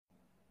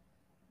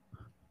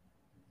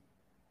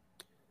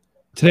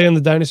Today on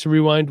the Dynasty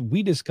Rewind,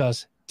 we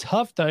discuss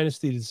tough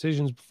Dynasty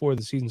decisions before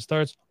the season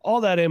starts.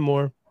 All that and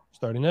more,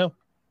 starting now.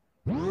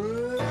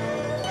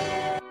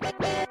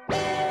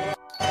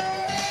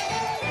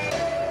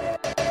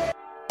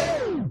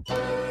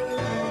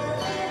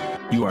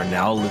 You are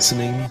now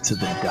listening to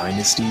the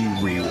Dynasty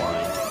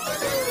Rewind.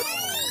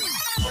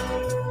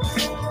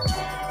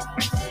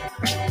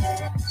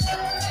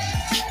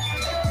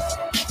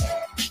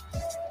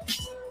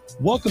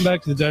 Welcome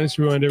back to the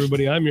Dynasty Rewind,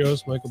 everybody. I'm your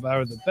host, Michael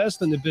Bauer. The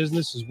best in the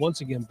business is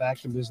once again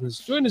back in business.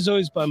 Joined as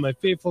always by my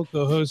faithful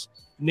co-host,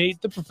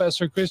 Nate, the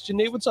Professor Christian.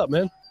 Nate, what's up,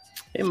 man?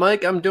 Hey,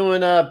 Mike, I'm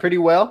doing pretty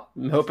well.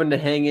 I'm hoping to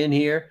hang in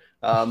here.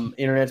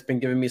 Internet's been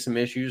giving me some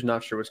issues.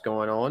 Not sure what's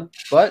going on,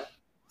 but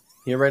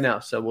here right now.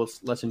 So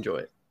let's enjoy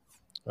it.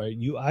 All right,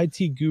 you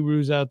IT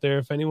gurus out there,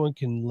 if anyone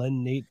can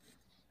lend Nate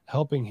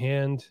helping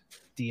hand,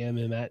 DM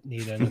him at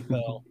Nate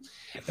NFL.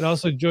 And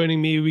also joining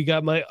me, we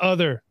got my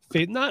other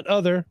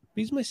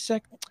he's my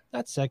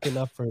second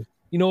up for,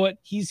 you know what?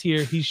 He's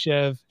here. He's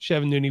Chev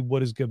Nooney.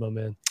 What is good, my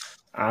man?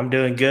 I'm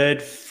doing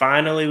good.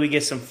 Finally, we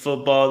get some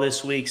football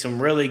this week,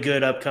 some really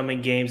good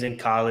upcoming games in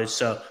college.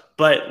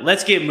 But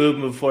let's get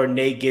moving before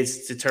Nate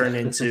gets to turn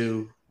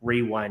into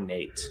Rewind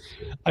Nate.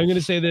 I'm going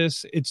to say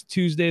this. It's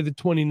Tuesday, the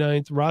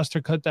 29th. Roster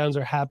cutdowns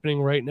are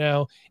happening right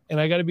now. And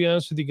I got to be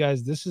honest with you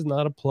guys, this is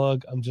not a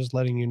plug. I'm just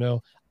letting you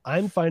know.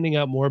 I'm finding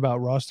out more about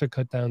roster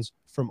cutdowns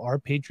from our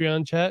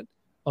Patreon chat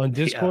on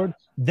Discord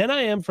than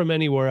I am from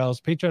anywhere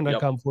else.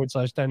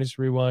 Patreon.com/Dynasty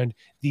Rewind.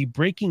 The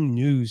breaking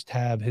news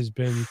tab has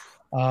been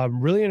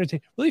really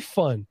entertaining, really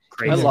fun.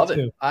 I love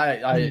it.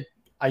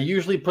 I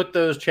usually put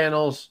those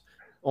channels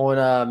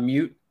on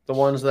mute, the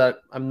ones that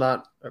I'm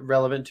not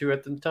relevant to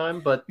at the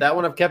time, but that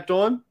one I've kept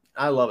on.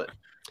 I love it.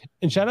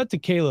 And shout out to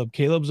Caleb.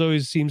 Caleb's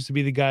always seems to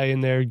be the guy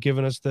in there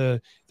giving us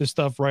the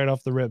stuff right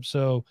off the rip.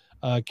 So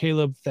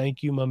Caleb,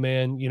 thank you, my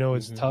man. You know,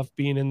 it's tough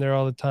being in there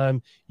all the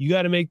time. You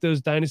got to make those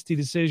dynasty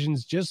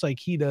decisions just like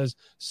he does.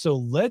 So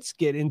let's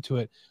get into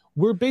it.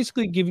 We're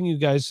basically giving you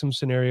guys some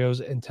scenarios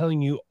and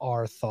telling you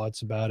our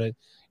thoughts about it.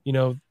 You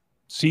know,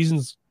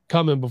 season's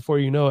coming before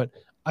you know it.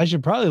 I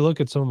should probably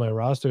look at some of my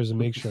rosters and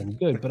make sure I'm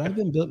good, but I've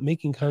been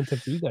making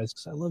content for you guys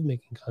because I love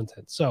making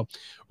content. So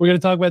we're going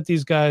to talk about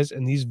these guys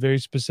and these very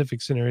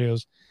specific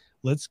scenarios.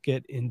 Let's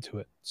get into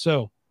it.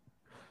 So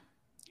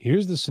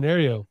here's the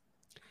scenario.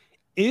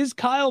 Is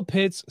Kyle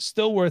Pitts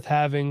still worth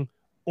having,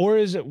 or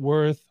is it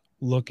worth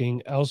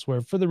looking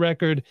elsewhere? For the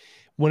record,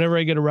 whenever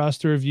I get a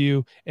roster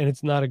review and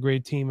it's not a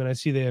great team and I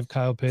see they have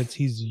Kyle Pitts,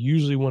 he's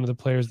usually one of the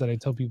players that I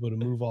tell people to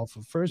move off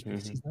of first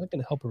because he's not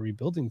going to help a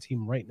rebuilding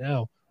team right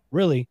now.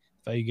 Really,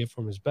 the value you get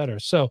from him is better.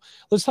 So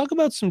let's talk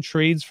about some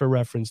trades for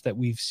reference that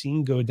we've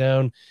seen go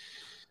down.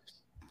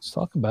 Let's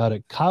talk about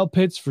it. Kyle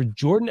Pitts for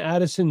Jordan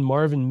Addison,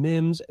 Marvin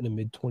Mims, and a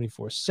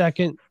mid-24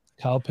 second.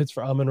 Kyle Pitts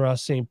for Amon-Ra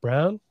St.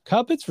 Brown.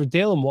 Kyle Pitts for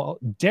Darren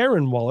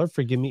Waller,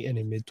 and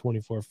a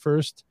mid-24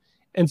 first.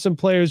 And some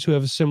players who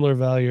have a similar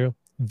value.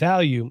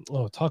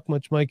 Oh, talk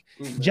much, Mike.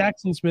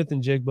 Jackson Smith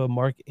and Jigba,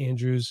 Mark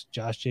Andrews,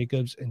 Josh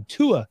Jacobs, and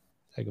Tua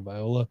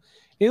Tagovailoa.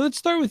 Hey, let's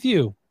start with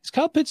you. Is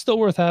Kyle Pitts still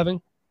worth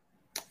having?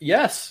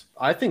 Yes,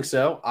 I think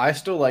so. I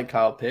still like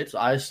Kyle Pitts.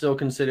 I still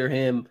consider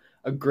him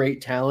a great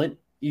talent.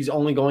 He's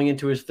only going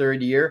into his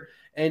third year.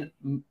 And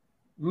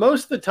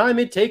most of the time,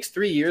 it takes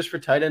 3 years for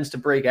tight ends to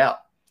break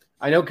out.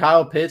 I know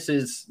Kyle Pitts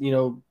is,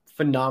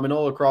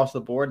 phenomenal across the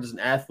board as an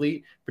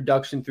athlete,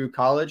 production through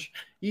college.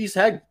 He's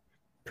had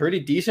pretty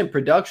decent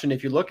production.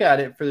 If you look at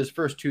it for his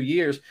first 2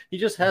 years, he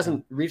just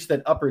hasn't reached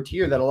that upper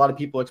tier that a lot of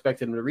people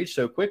expected him to reach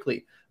so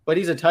quickly. But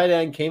he's a tight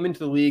end, came into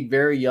the league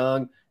very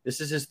young.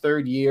 This is his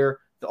third year.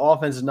 The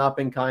offense has not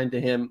been kind to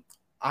him.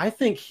 I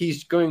think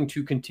he's going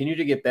to continue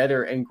to get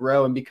better and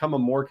grow and become a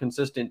more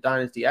consistent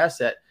dynasty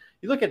asset.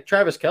 You look at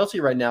Travis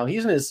Kelce right now,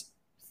 he's in his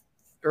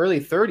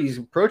early 30s,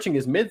 approaching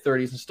his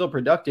mid-30s and still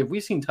productive.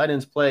 We've seen tight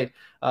ends play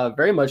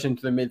very much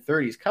into their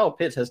mid-30s. Kyle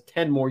Pitts has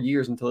 10 more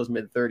years until his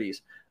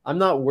mid-30s. I'm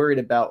not worried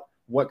about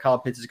what Kyle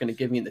Pitts is going to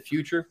give me in the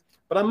future,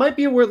 but I might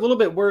be a little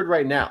bit worried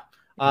right now.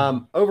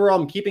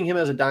 Overall, I'm keeping him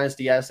as a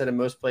dynasty asset in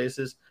most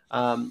places.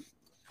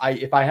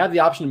 If I have the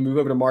option to move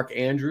over to Mark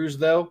Andrews,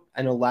 though,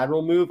 and a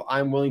lateral move,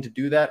 I'm willing to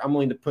do that. I'm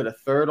willing to put a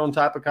third on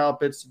top of Kyle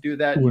Pitts to do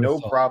that. No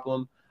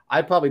problem.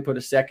 I'd probably put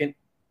a second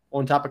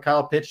on top of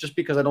Kyle Pitts just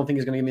because I don't think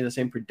he's going to give me the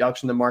same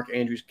production that Mark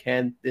Andrews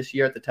can this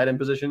year at the tight end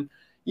position.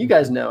 You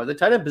guys know, at the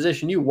tight end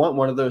position, you want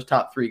one of those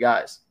top three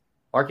guys.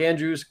 Mark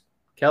Andrews,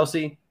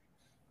 Kelce,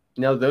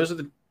 those are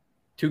the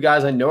two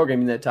guys I know are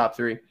going to be in that top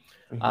three.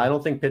 I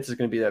don't think Pitts is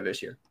going to be there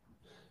this year.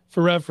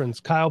 For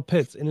reference, Kyle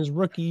Pitts in his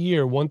rookie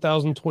year,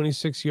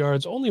 1,026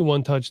 yards, only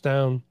one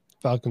touchdown.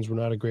 Falcons were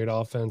not a great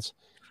offense.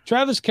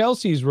 Travis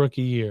Kelce's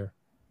rookie year,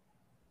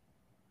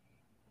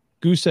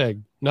 goose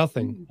egg,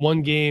 nothing.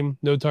 One game,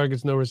 no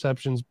targets, no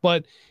receptions.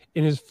 But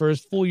in his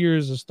first full year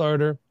as a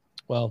starter,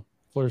 was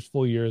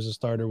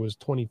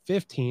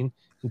 2015.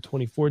 In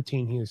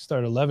 2014, he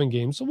started 11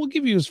 games. So we'll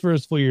give you his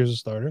first full year as a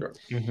starter.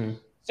 Sure.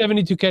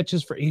 72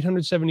 catches for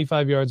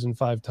 875 yards and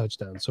 5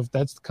 touchdowns. So if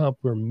that's the comp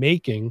we're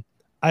making,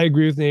 I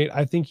agree with Nate.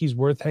 I think he's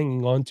worth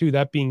hanging on to.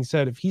 That being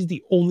said, if he's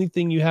the only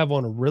thing you have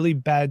on a really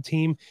bad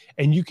team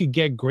and you could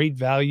get great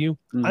value,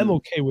 I'm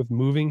okay with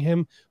moving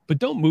him, but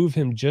don't move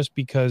him just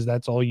because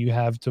that's all you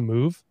have to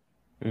move.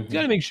 You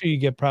got to make sure you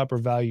get proper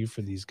value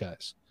for these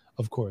guys,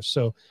 of course.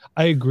 So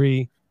I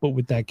agree, but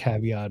with that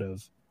caveat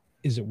of,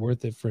 is it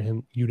worth it for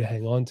you to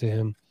hang on to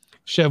him?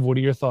 Chev, what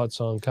are your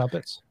thoughts on Kyle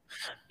Pitts?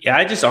 Yeah,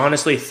 I just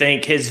honestly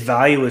think his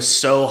value is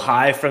so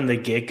high from the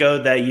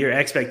get-go that your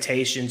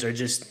expectations are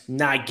just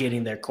not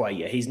getting there quite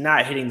yet. He's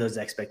not hitting those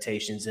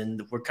expectations,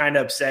 and we're kind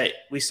of upset.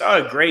 We saw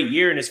a great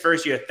year in his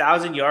first year,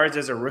 1,000 yards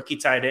as a rookie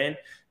tight end.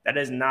 That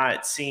is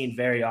not seen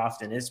very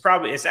often.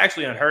 It's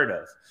actually unheard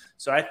of.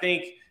 So I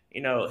think,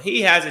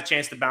 he has a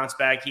chance to bounce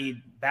back.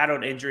 He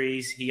battled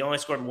injuries. He only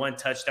scored 1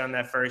 touchdown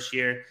that first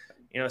year.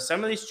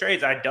 Some of these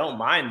trades I don't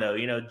mind, though.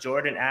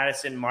 Jordan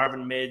Addison,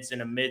 Marvin Mids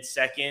in a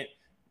mid-second,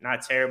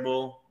 not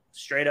terrible.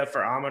 Straight up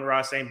for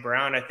Amon-Ra St.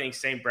 Brown. I think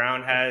St.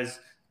 Brown has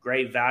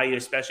great value,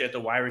 especially at the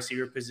wide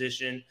receiver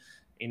position.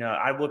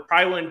 I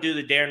wouldn't do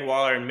the Darren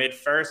Waller in mid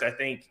first. I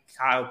think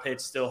Kyle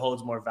Pitts still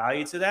holds more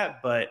value to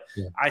that, but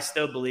I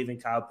still believe in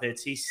Kyle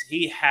Pitts.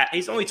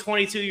 He's only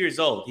 22 years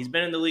old. He's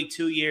been in the league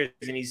 2 years,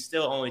 and he's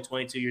still only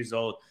 22 years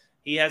old.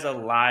 He has a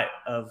lot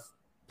of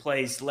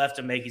plays left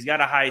to make. He's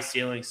got a high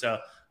ceiling, so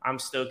I'm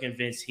still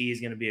convinced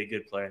he's going to be a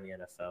good player in the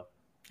NFL.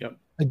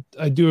 Yep,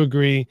 I do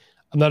agree.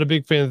 I'm not a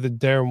big fan of the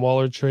Darren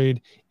Waller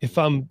trade. If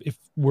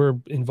we're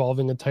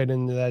involving a tight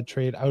end in that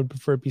trade, I would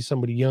prefer it be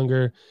somebody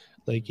younger,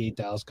 like a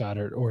Dallas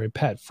Goedert or a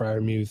Pat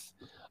Freiermuth.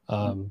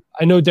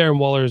 I know Darren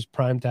Waller is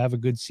primed to have a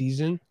good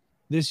season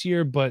this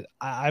year, but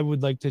I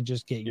would like to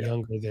just get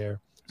younger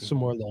there, some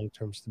more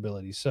long-term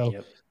stability.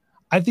 So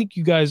I think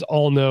you guys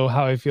all know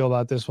how I feel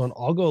about this one.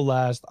 I'll go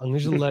last. I'm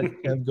going to let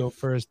Kev go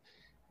first.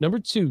 Number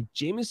 2,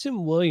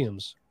 Jameson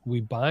Williams. Are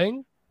we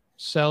buying,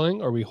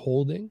 selling? Are we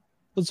holding?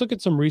 Let's look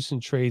at some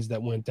recent trades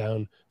that went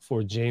down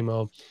for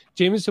JMO.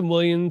 Jameson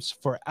Williams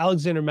for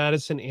Alexander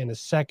Madison and a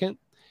second.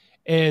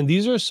 And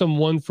these are some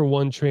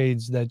 1-for-1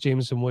 trades that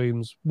Jameson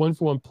Williams,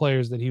 1-for-1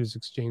 players that he was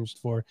exchanged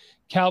for.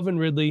 Calvin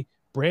Ridley,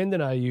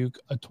 Brandon Ayuk,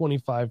 a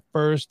 25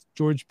 first,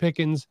 George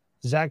Pickens,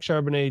 Zach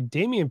Charbonnet,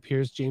 Damian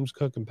Pierce, James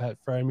Cook, and Pat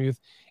Freiermuth.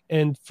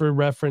 And for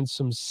reference,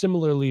 some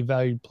similarly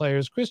valued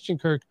players, Christian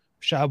Kirk,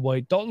 Rashad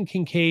White, Dalton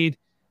Kincaid,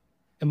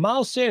 and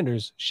Miles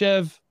Sanders.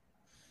 Chev,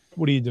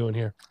 what are you doing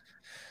here?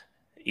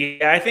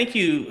 Yeah, I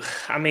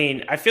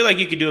feel like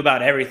you could do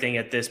about everything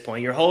at this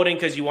point. You're holding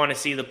because you want to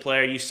see the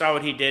player. You saw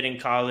what he did in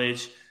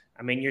college.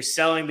 You're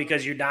selling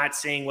because you're not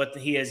seeing what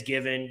he has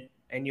given,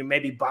 and you're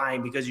maybe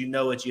buying because you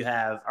know what you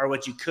have or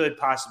what you could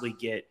possibly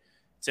get.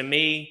 To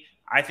me,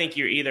 I think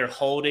you're either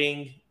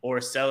holding or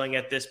selling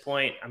at this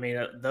point.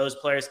 Those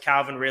players,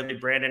 Calvin Ridley,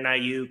 Brandon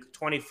Ayuk,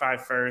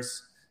 25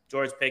 first,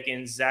 George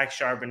Pickens, Zach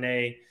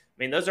Charbonnet.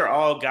 Those are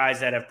all guys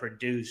that have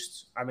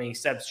produced,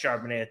 except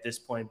Charbonnet at this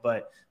point,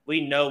 but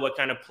we know what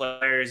kind of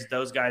players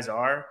those guys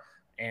are.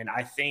 And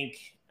I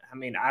think,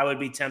 I would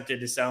be tempted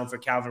to sell him for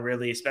Calvin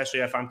Ridley,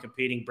 especially if I'm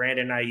competing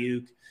Brandon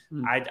Ayuk.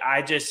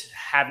 I just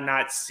have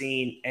not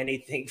seen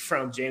anything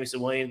from Jameson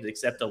Williams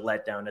except a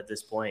letdown at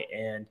this point.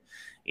 And,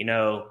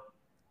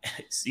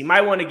 you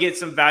might want to get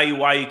some value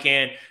while you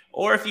can,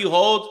 or if you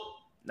hold,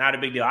 not a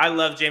big deal. I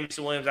love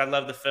Jameson Williams. I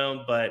love the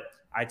film, but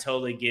I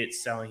totally get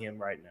selling him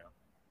right now.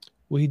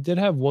 Well, he did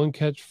have 1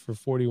 catch for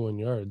 41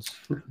 yards.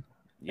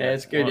 Yeah,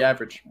 it's good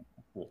average.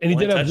 And he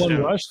did have 1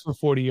 rush for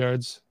 40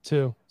 yards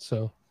too.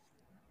 So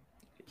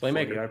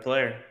playmaker, 40-yard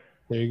player.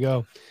 There you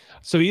go.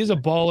 So he is a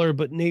baller,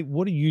 but Nate,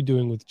 what are you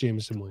doing with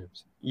Jameson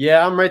Williams?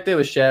 Yeah, I'm right there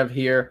with Chev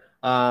here.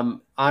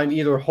 I'm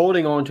either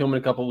holding on to him in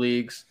a couple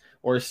leagues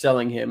or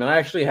selling him. And I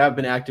actually have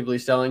been actively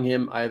selling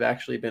him. I've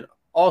actually been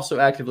also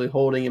actively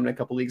holding him in a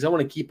couple leagues. I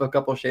want to keep a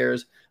couple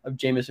shares of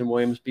Jameson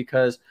Williams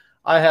because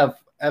I have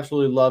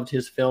absolutely loved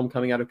his film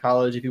coming out of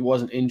college. If he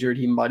wasn't injured,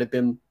 he might have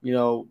been,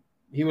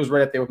 he was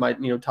right up there with my,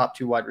 top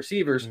 2 wide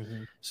receivers.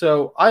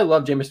 So I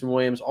love Jameson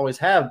Williams, always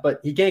have, but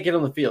he can't get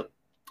on the field.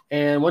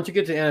 And once you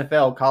get to the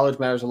NFL, college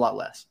matters a lot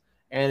less.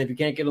 And if you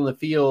can't get on the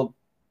field,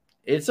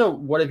 it's a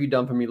what have you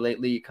done for me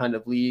lately kind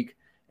of league.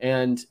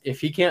 And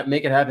if he can't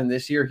make it happen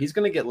this year, he's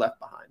going to get left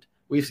behind.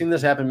 We've seen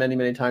this happen many,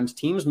 many times.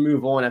 Teams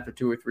move on after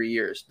 2 or 3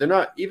 years. They're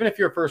not, even if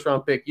you're a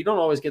first-round pick, you don't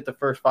always get the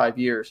first 5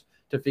 years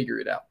to figure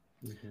it out.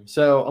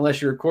 So unless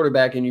you're a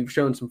quarterback and you've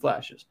shown some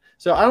flashes.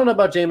 So I don't know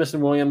about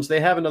Jameson Williams. They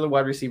have another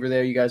wide receiver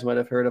there. You guys might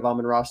have heard of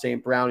Amon-Ra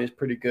St. Brown. He's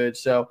pretty good.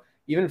 So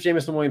even if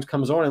Jameson Williams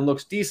comes on and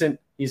looks decent,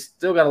 he's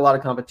still got a lot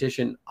of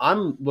competition.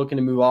 I'm looking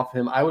to move off of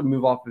him. I would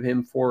move off of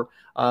him for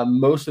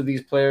most of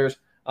these players.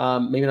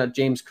 Maybe not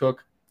James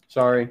Cook.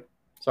 Sorry,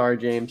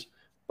 James.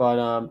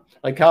 But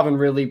like Calvin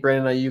Ridley,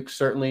 Brandon Ayuk,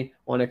 certainly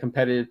on a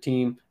competitive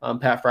team.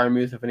 Pat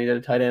Freiermuth, if I needed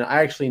a tight end.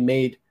 I actually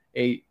made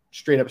a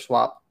straight-up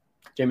swap.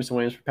 Jameson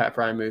Williams for Pat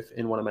Freiermuth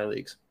in one of my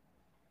leagues.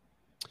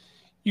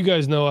 You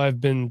guys know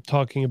I've been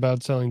talking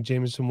about selling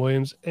Jameson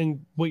Williams, and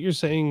what you're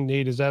saying,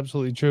 Nate, is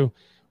absolutely true.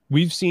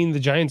 We've seen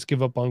the Giants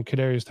give up on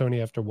Kadarius Toney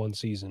after 1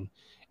 season.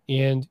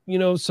 And,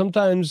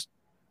 sometimes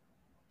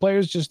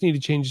players just need to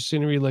change the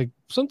scenery. Like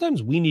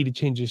sometimes we need to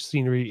change the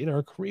scenery in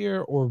our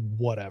career or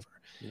whatever.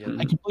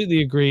 I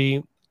completely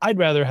agree. I'd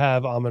rather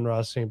have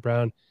Amon-Ra St.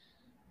 Brown.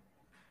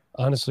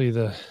 Honestly,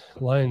 the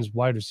Lions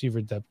wide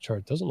receiver depth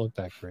chart doesn't look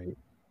that great.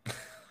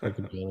 I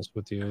can be honest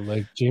with you.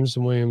 Like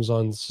Jameson Williams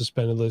on the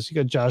suspended list. You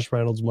got Josh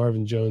Reynolds,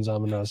 Marvin Jones,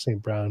 Amon-Ra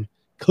St. Brown,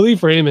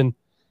 Khalif Raymond.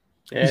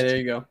 Yeah, there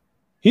you go.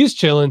 He's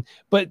chilling.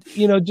 But,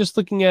 just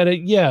looking at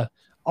it, yeah,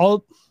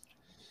 I'm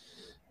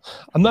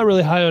not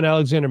really high on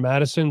Alexander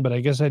Madison, but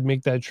I guess I'd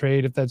make that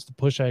trade if that's the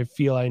push I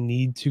feel I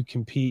need to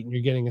compete and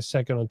you're getting a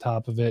second on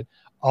top of it.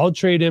 I'll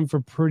trade him for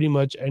pretty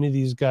much any of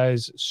these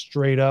guys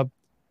straight up,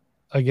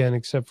 again,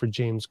 except for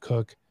James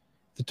Cook.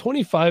 The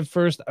 25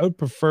 first, I would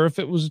prefer if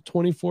it was a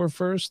 24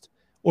 first,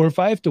 or if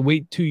I have to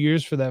wait 2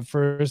 years for that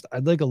first,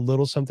 I'd like a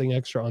little something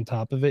extra on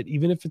top of it,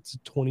 even if it's a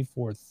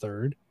 24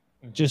 third,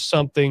 just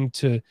something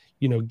to,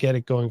 get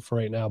it going for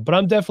right now. But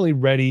I'm definitely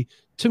ready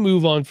to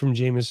move on from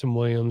Jameson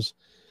Williams.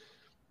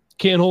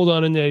 Can't hold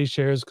on to any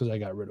shares because I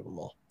got rid of them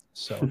all.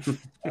 So,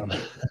 all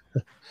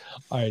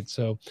right.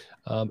 So,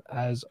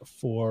 as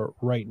for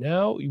right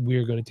now,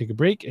 we're going to take a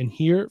break and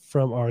hear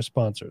from our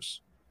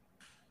sponsors.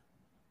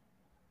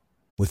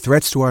 With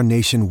threats to our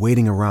nation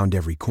waiting around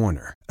every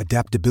corner,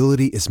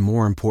 adaptability is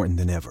more important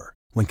than ever.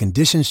 When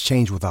conditions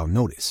change without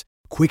notice,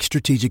 quick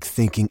strategic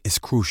thinking is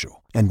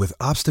crucial. And with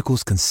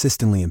obstacles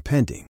consistently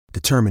impending,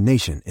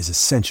 determination is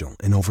essential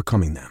in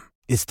overcoming them.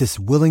 It's this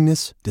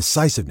willingness,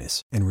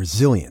 decisiveness, and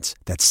resilience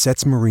that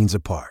sets Marines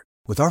apart.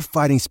 With our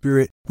fighting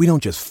spirit, we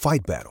don't just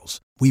fight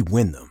battles, we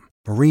win them.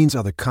 Marines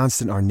are the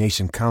constant our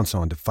nation counts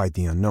on to fight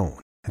the unknown.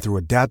 And through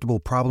adaptable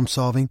problem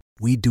solving,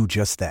 we do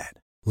just that.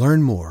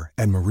 Learn more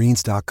at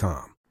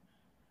marines.com.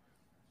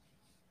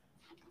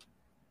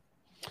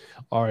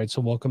 All right,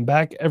 so welcome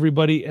back,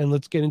 everybody, and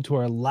let's get into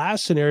our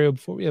last scenario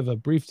before we have a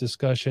brief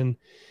discussion.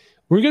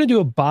 We're going to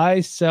do a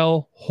buy,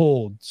 sell,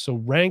 hold. So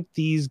rank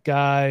these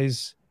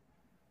guys,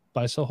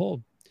 buy, sell,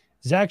 hold.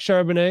 Zach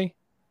Charbonnet,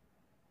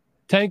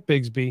 Tank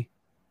Bigsby,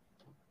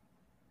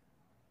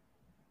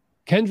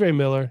 Kendre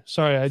Miller.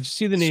 Sorry, I just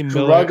see the name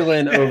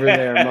Struggling Miller. over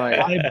there,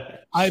 Mike.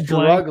 I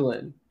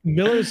Struggling.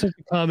 Miller is such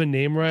a common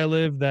name where I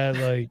live that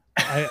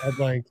I'd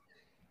like.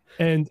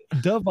 And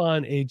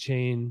Devon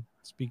A-Chain,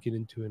 speaking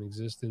into an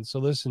existence. So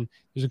listen,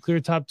 there's a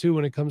clear top two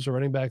when it comes to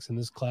running backs in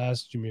this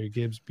class: Jahmyr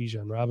Gibbs,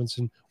 Bijan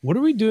Robinson. What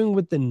are we doing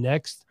with the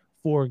next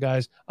four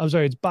guys? I'm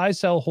sorry, it's buy,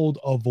 sell, hold,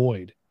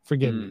 avoid.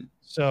 Forgive me.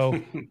 So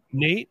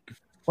Nate,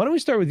 why don't we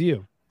start with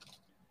you?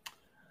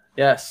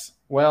 Yes.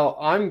 Well,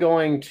 I'm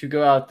going to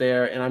go out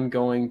there and I'm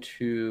going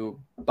to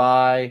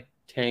buy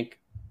Tank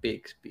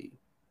Bigsby.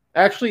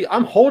 Actually,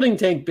 I'm holding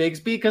Tank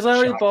Bigsby because I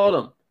already bought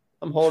him.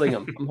 I'm holding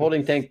him. I'm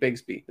holding Tank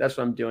Bigsby. That's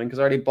what I'm doing because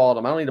I already bought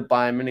him. I don't need to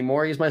buy him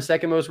anymore. He's my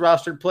second most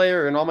rostered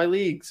player in all my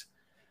leagues.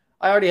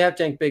 I already have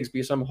Tank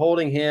Bigsby, so I'm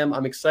holding him.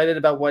 I'm excited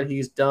about what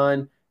he's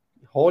done,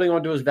 holding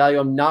on to his value.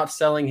 I'm not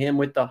selling him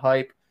with the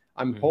hype.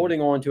 I'm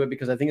holding on to it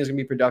because I think there's going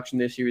to be production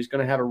this year. He's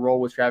going to have a role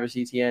with Travis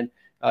Etienne.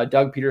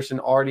 Doug Peterson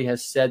already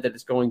has said that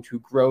it's going to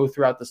grow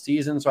throughout the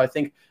season. So I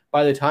think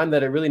by the time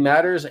that it really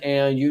matters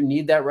and you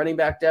need that running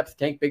back depth,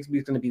 Tank Bigsby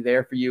is going to be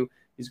there for you.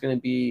 He's going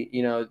to be,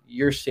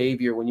 your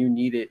savior when you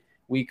need it.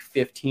 Week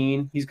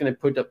 15, he's going to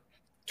put up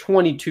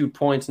 22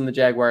 points in the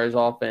Jaguars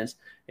offense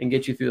and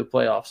get you through the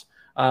playoffs.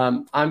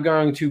 I'm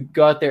going to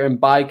go out there and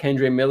buy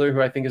Kendre Miller,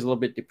 who I think is a little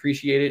bit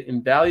depreciated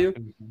in value.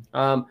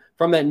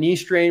 From that knee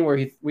strain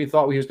where we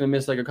thought he was going to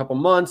miss like a couple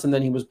months, and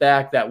then he was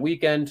back that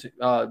weekend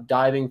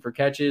diving for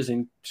catches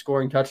and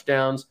scoring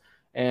touchdowns.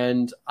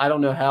 And I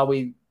don't know how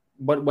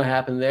what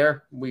happened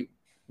there. We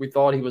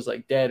thought he was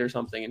like dead or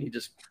something, and he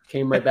just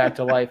came right back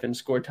to life and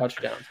scored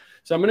touchdowns.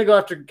 So I'm going to go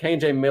after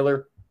Kendre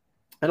Miller.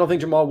 I don't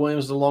think Jamal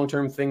Williams is a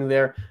long-term thing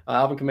there.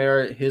 Alvin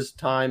Kamara, his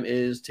time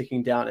is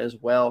ticking down as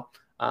well.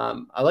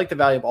 I like the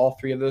value of all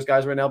three of those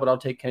guys right now, but I'll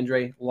take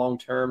Kendre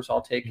long-term, so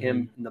I'll take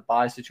him in the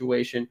buy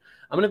situation.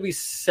 I'm going to be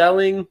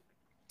selling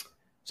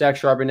Zach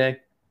Charbonnet.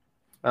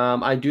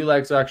 I do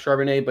like Zach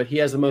Charbonnet, but he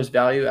has the most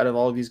value out of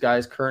all of these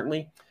guys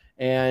currently,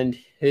 and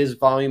his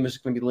volume is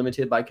going to be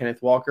limited by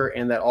Kenneth Walker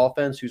and that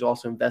offense, who's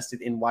also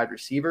invested in wide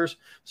receivers.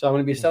 So I'm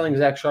going to be selling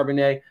Zach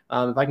Charbonnet.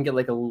 If I can get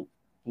like a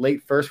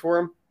late first for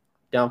him,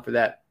 down for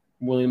that.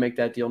 Willing to make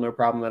that deal, no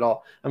problem at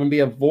all. I'm going to be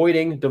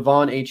avoiding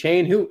Devon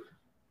A-Chain, who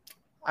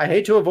I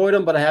hate to avoid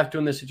him, but I have to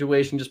in this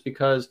situation just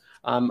because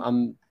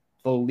I'm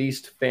the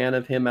least fan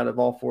of him out of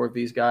all four of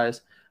these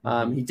guys.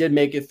 He did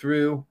make it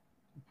through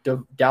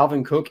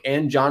Dalvin Cook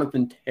and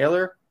Jonathan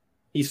Taylor.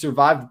 He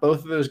survived both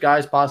of those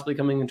guys possibly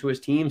coming into his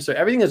team. So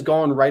everything has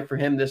gone right for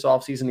him this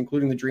offseason,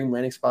 including the dream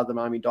landing spot of the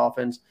Miami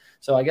Dolphins.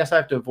 So I guess I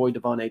have to avoid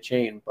Devon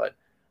A-Chain, but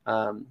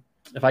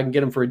if I can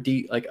get him for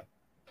a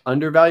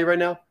undervalue right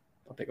now,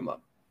 I'll pick him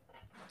up.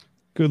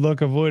 Good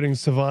luck avoiding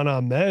Savon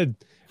Ahmed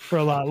for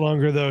a lot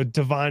longer, though.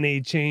 Devon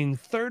A-Chain,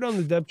 third on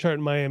the depth chart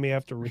in Miami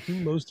after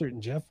Raheem Mostert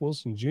and Jeff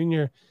Wilson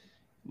Jr.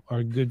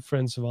 Our good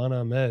friend Savon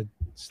Ahmed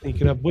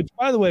sneaking up, which,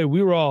 by the way,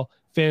 we were all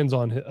fans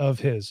of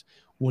his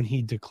when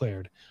he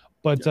declared.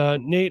 But,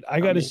 Nate,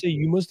 I got to say,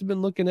 you must have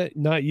been looking at –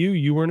 not you.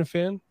 You weren't a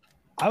fan.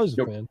 I was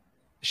a fan.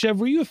 Chev,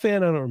 were you a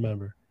fan? I don't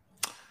remember.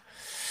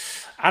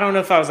 I don't know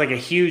if I was like a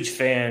huge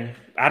fan.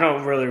 I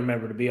don't really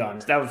remember, to be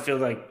honest. That would feel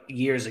like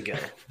years ago.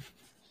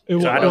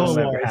 I don't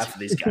remember half of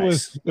these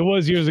guys. It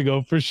was years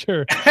ago for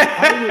sure.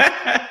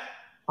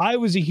 I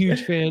was a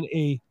huge fan,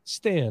 a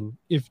stan,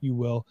 if you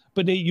will.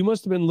 But Nate, you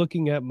must have been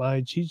looking at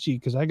my cheat sheet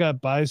because I got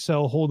buy,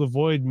 sell, hold,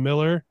 avoid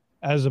Miller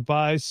as a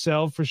buy,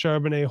 sell for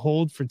Charbonnet,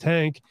 hold for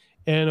Tank,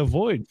 and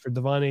avoid for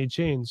Devon A.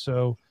 Chain.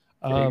 So,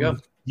 there you go.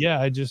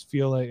 Yeah, I just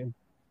feel like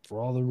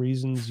for all the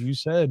reasons you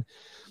said.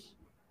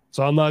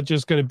 So I'm not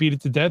just going to beat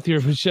it to death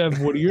here. But Chev,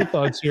 what are your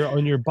thoughts here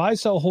on your buy,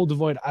 sell, hold,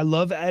 avoid? I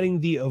love adding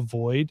the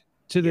avoid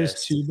to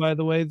this too, by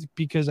the way,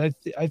 because I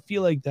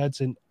feel like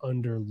that's an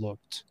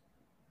underlooked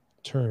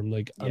term.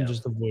 Like I'm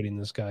just avoiding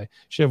this guy.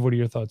 Chev, what are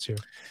your thoughts here?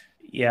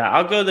 Yeah,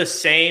 I'll go the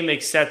same,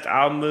 except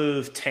I'll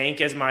move Tank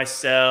as my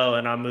sell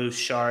and I'll move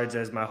Shards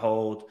as my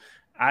hold.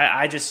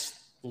 I just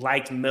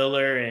liked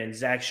Miller and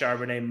Zach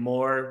Charbonnet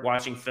more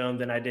watching film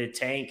than I did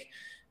Tank.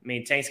 I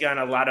mean, Tank's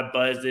gotten a lot of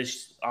buzz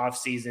this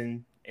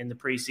offseason. In the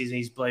preseason,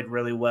 he's played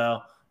really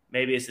well.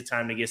 Maybe it's the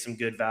time to get some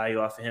good value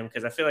off of him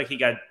because I feel like he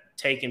got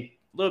taken a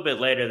little bit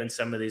later than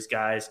some of these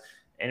guys.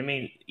 And I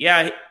mean,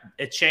 yeah,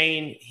 a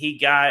Chain, he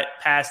got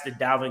past the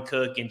Dalvin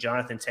Cook and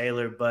Jonathan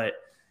Taylor, but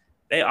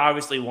they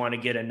obviously want to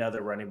get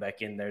another running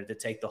back in there to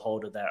take the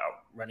hold of that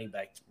running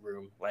back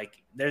room.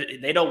 Like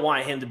they don't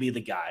want him to be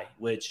the guy,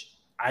 which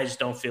I just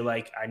don't feel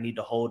like I need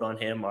to hold on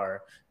him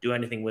or do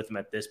anything with him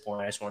at this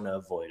point. I just want to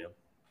avoid him.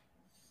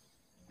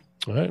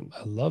 All right.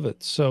 I love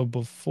it. So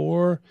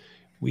before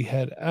we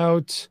head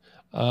out,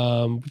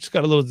 we just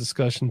got a little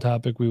discussion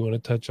topic we want to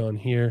touch on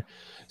here.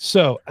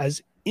 So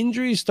as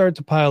injuries start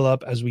to pile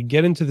up as we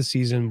get into the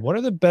season, what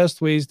are the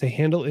best ways to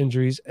handle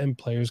injuries and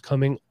players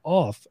coming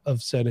off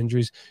of said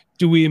injuries?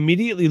 Do we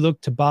immediately look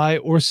to buy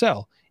or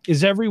sell?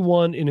 Is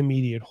everyone in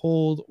immediate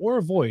hold or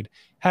avoid?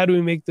 How do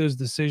we make those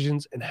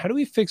decisions? And how do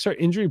we fix our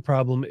injury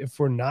problem if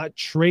we're not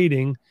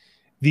trading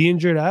the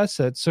injured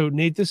assets? So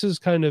Nate, this is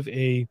kind of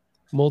a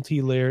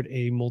multi-layered,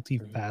 a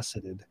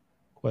multifaceted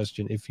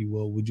question, if you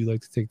will. Would you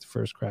like to take the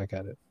first crack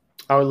at it?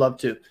 I would love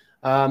to,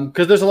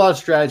 because there's a lot of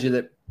strategy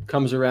that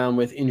comes around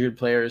with injured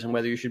players and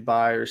whether you should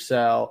buy or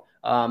sell.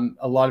 A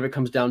lot of it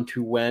comes down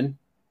to when.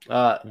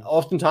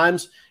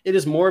 Oftentimes, it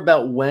is more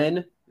about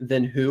when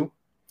than who,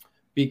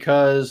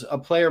 because a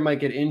player might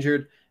get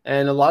injured,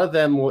 and a lot of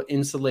them will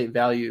insulate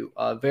value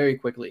very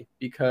quickly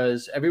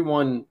because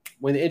everyone,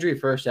 when the injury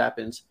first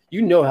happens,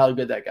 you know how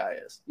good that guy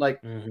is.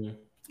 Like,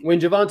 when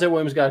Javonte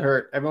Williams got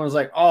hurt, everyone was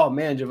like, oh,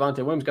 man, Javonte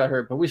Williams got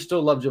hurt, but we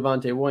still love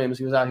Javonte Williams.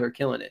 He was out here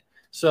killing it.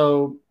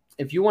 So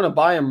if you want to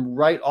buy him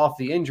right off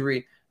the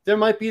injury, there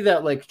might be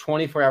that like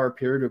 24-hour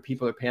period where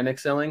people are panic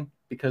selling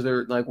because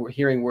they're like, we're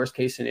hearing worst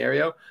case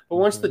scenario. But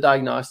once the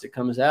diagnostic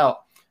comes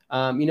out,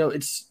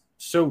 it's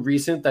so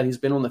recent that he's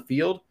been on the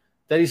field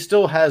that he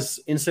still has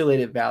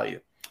insulated value.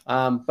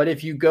 But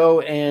if you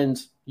go and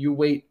you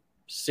wait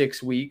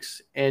 6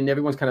 weeks and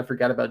everyone's kind of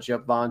forgot about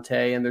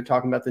Javonte and they're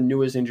talking about the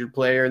newest injured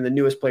player and the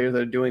newest players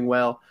that are doing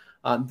well,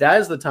 that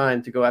is the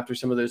time to go after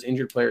some of those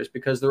injured players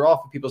because they're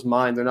off of people's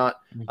mind. They're not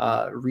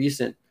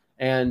recent.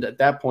 And at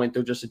that point,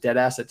 they're just a dead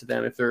asset to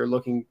them if they're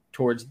looking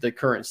towards the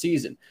current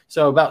season.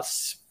 So about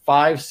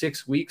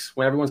 5-6 weeks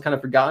when everyone's kind of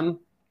forgotten,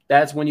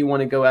 that's when you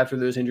want to go after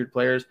those injured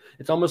players.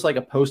 It's almost like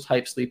a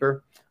post-hype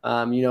sleeper.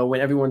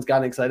 When everyone's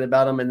gotten excited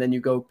about them and then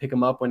you go pick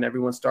them up when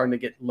everyone's starting to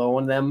get low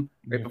on them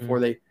right before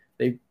they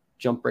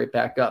jump right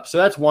back up. So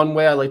that's one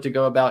way I like to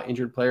go about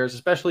injured players,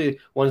 especially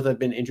ones that have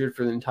been injured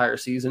for the entire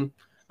season.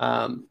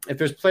 If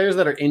there's players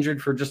that are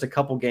injured for just a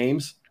couple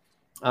games,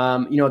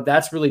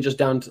 that's really just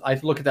down to, I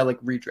look at that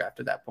like redraft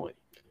at that point.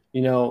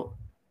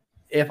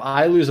 If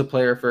I lose a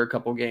player for a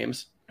couple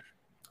games,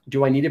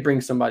 do I need to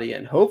bring somebody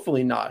in?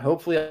 Hopefully not.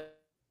 Hopefully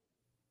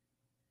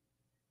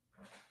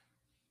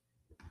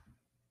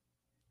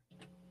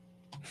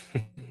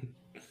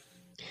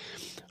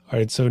All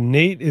right, so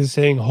Nate is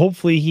saying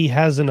hopefully he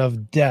has enough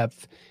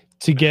depth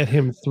to get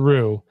him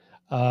through.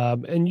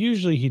 And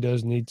usually he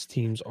does. Nate's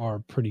teams are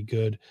pretty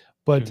good.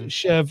 But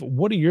Chev,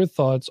 what are your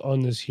thoughts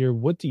on this here?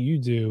 What do you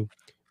do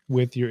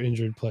with your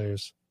injured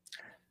players?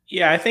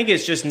 Yeah, I think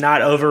it's just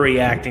not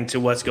overreacting to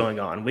what's going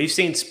on. We've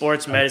seen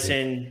sports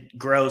medicine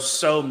grow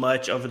so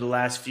much over the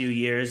last few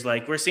years.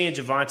 Like we're seeing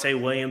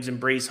Javonte Williams and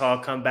Breece Hall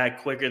come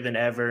back quicker than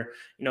ever.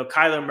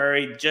 Kyler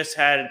Murray just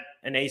had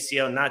an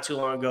ACL not too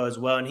long ago as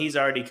well, and he's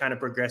already kind of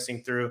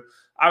progressing through.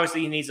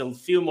 Obviously, he needs a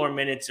few more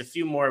minutes, a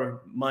few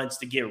more months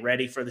to get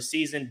ready for the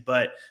season,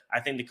 but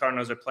I think the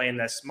Cardinals are playing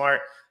that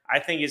smart. I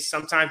think it's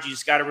sometimes you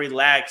just got to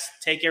relax,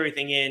 take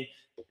everything in.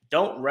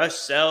 Don't rush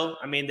sell.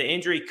 I mean, the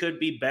injury could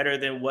be better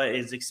than what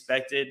is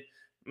expected.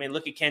 I mean,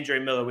 look at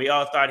Kendre Miller. We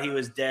all thought he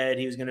was dead.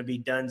 He was going to be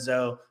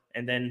donezo.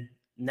 And then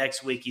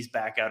next week he's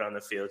back out on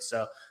the field.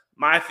 So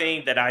my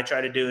thing that I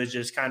try to do is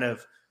just kind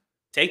of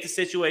take the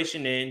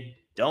situation in.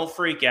 Don't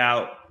freak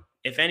out.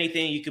 If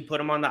anything, you could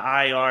put him on the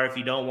IR if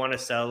you don't want to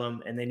sell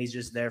him. And then he's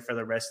just there for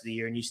the rest of the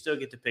year and you still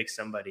get to pick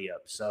somebody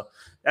up. So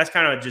that's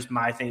kind of just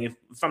my thing.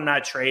 If I'm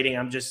not trading,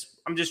 I'm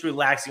just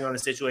relaxing on the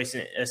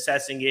situation,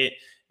 assessing it,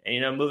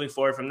 And, moving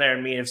forward from there,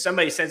 I mean, if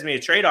somebody sends me a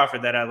trade offer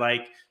that I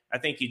like, I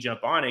think you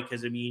jump on it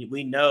because, I mean,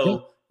 we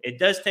know it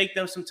does take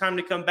them some time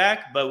to come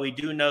back, but we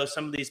do know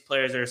some of these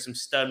players are some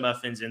stud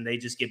muffins and they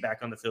just get back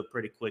on the field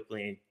pretty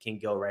quickly and can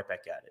go right back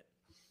at it.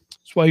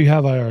 That's why you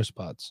have IR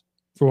spots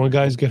for when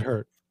guys get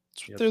hurt.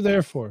 That's what they're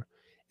there for.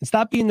 And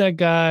stop being that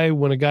guy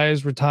when a guy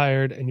is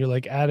retired and you're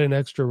like, add an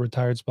extra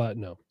retired spot.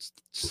 No,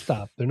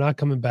 stop. They're not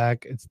coming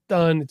back. It's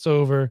done. It's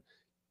over.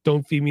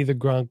 Don't feed me the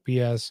Gronk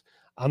BS.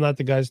 I'm not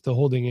the guy still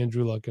holding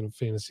Andrew Luck in a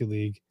fantasy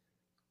league.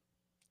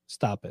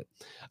 Stop it.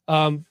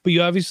 But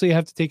you obviously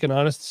have to take an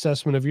honest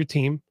assessment of your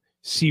team,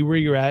 see where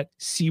you're at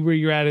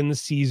in the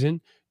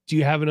season. Do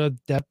you have enough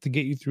depth to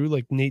get you through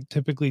like Nate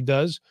typically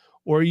does?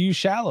 Or are you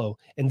shallow?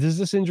 And does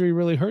this injury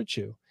really hurt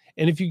you?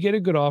 And if you get a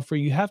good offer,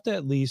 you have to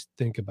at least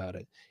think about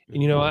it.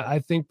 And, I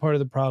think part of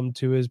the problem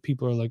too is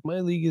people are like, my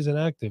league isn't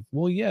active.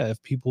 Well, yeah,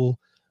 if people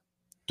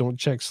don't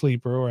check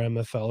Sleeper or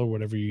MFL or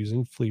whatever you're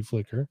using, Flea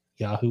Flicker,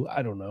 Yahoo,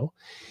 I don't know.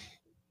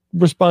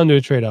 Respond to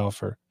a trade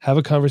offer. Have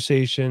a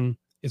conversation.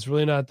 It's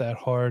really not that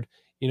hard,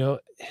 And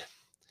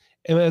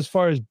as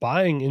far as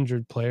buying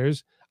injured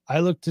players, I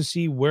look to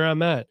see where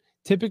I'm at.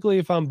 Typically,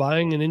 if I'm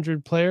buying an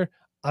injured player,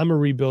 I'm a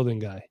rebuilding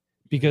guy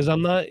because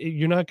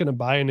you're not going to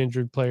buy an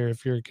injured player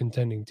if you're a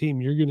contending team.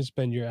 You're going to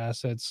spend your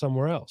assets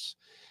somewhere else.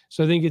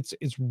 So I think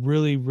it's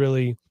really,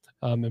 really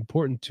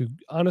important to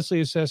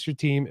honestly assess your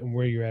team and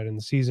where you're at in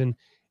the season.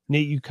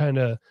 Nate, you kind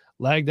of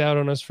lagged out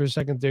on us for a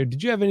second there.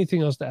 Did you have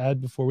anything else to add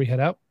before we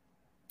head out?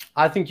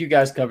 I think you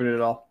guys covered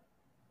it all.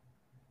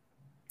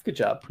 Good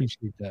job.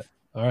 Appreciate that.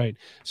 All right.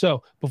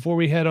 So before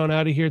we head on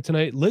out of here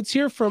tonight, let's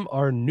hear from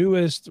our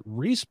newest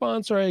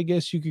re-sponsor, I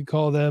guess you could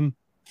call them,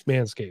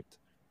 Manscaped.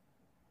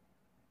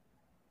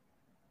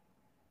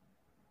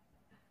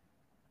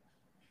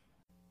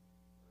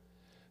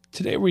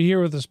 Today we're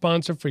here with a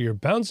sponsor for your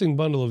bouncing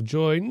bundle of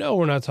joy. No,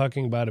 we're not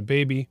talking about a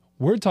baby.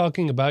 We're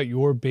talking about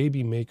your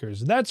baby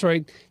makers. That's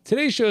right.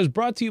 Today's show is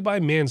brought to you by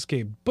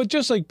Manscaped. But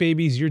just like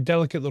babies, your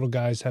delicate little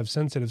guys have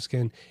sensitive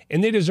skin,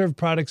 and they deserve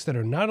products that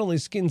are not only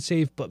skin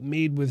safe, but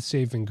made with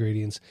safe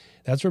ingredients.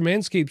 That's where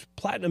Manscaped's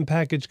Platinum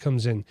Package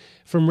comes in.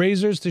 From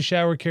razors to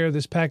shower care,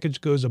 this package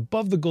goes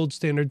above the gold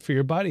standard for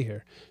your body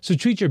hair. So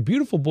treat your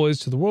beautiful boys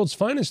to the world's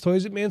finest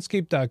toys at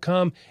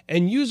manscaped.com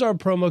and use our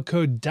promo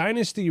code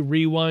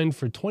DynastyRewind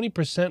for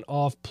 20%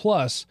 off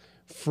plus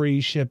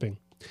free shipping.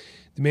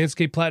 The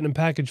Manscaped Platinum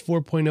Package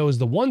 4.0 is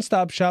the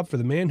one-stop shop for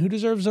the man who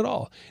deserves it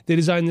all. They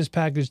designed this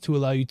package to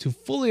allow you to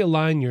fully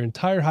align your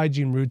entire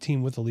hygiene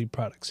routine with elite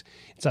products.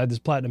 Inside this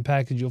Platinum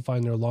Package, you'll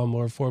find their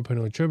Lawnmower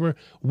 4.0 trimmer,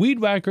 Weed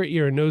Whacker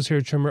ear and nose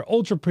hair trimmer,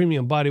 Ultra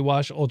Premium Body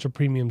Wash, Ultra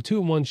Premium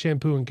 2-in-1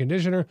 shampoo and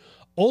conditioner,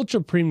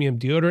 Ultra Premium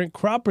deodorant,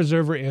 Crop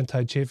Preserver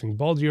anti-chafing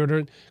ball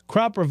deodorant,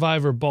 Crop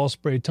Reviver ball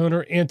spray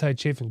toner,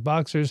 anti-chafing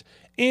boxers,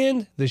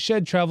 and the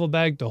Shed Travel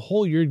Bag to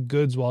hold your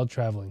goods while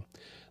traveling.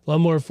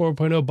 Lawnmower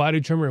 4.0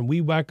 body trimmer and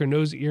Weed Whacker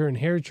nose, ear, and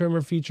hair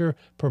trimmer feature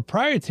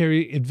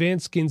proprietary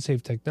advanced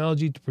skin-safe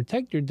technology to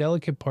protect your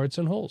delicate parts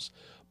and holes.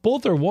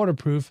 Both are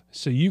waterproof,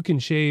 so you can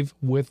shave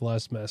with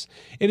less mess.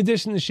 In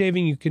addition to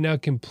shaving, you can now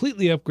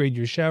completely upgrade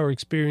your shower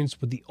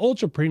experience with the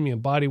Ultra Premium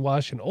Body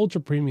Wash and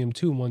Ultra Premium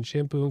 2-in-1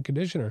 shampoo and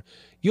conditioner.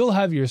 You'll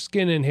have your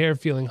skin and hair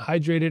feeling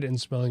hydrated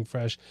and smelling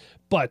fresh.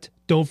 But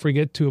don't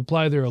forget to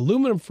apply their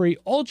aluminum-free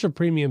Ultra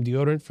Premium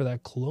deodorant for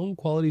that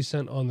cologne-quality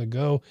scent on the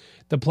go.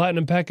 The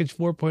Platinum Package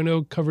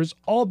 4.0 covers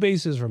all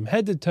bases from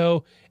head to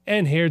toe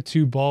and hair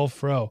to ball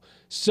fro.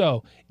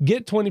 So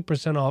get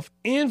 20% off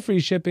and free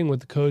shipping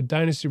with the code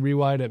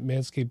DynastyRewind at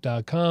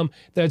manscaped.com.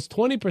 That's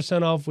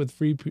 20% off with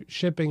free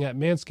shipping at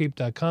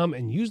manscaped.com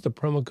and use the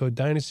promo code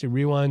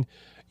DynastyRewind.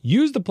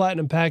 Use the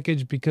Platinum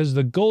Package because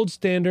the gold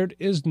standard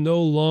is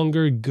no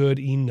longer good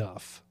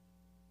enough.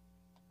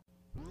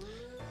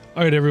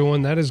 All right,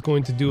 everyone, that is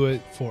going to do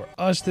it for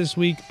us this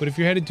week. But if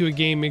you're headed to a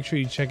game, make sure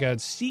you check out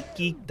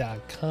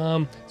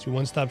SeatGeek.com. It's your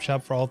one-stop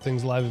shop for all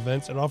things live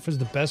events. It offers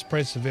the best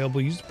price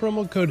available. Use the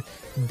promo code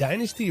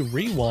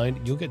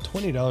DynastyRewind. You'll get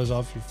 $20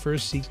 off your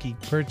first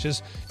SeatGeek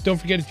purchase. Don't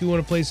forget, if you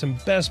want to play some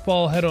best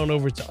ball, head on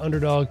over to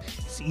Underdog.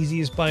 It's the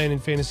easiest buy-in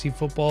fantasy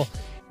football.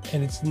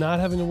 And it's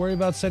not having to worry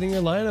about setting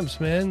your lineups,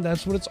 man.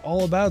 That's what it's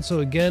all about. So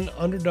again,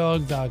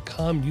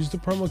 underdog.com. Use the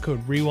promo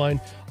code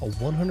REWIND. A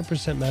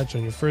 100% match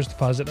on your first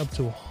deposit up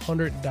to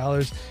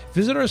 $100.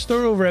 Visit our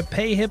store over at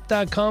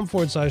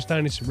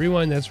payhip.com/Dynasty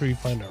Rewind. That's where you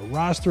find our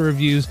roster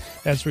reviews.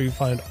 That's where you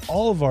find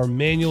all of our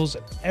manuals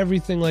and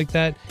everything like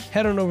that.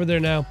 Head on over there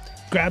now.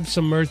 Grab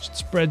some merch at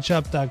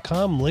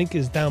spreadshop.com. Link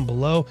is down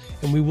below.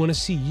 And we want to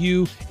see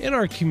you in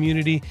our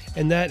community.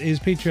 And that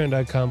is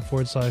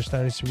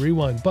patreon.com/Dynasty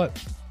Rewind.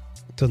 But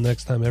until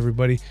next time,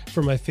 everybody,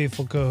 for my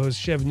faithful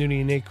co-hosts, Chev Nooney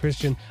and Nate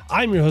Christian,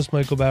 I'm your host,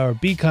 Michael Bauer.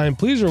 Be kind,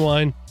 please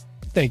rewind.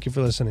 Thank you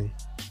for listening.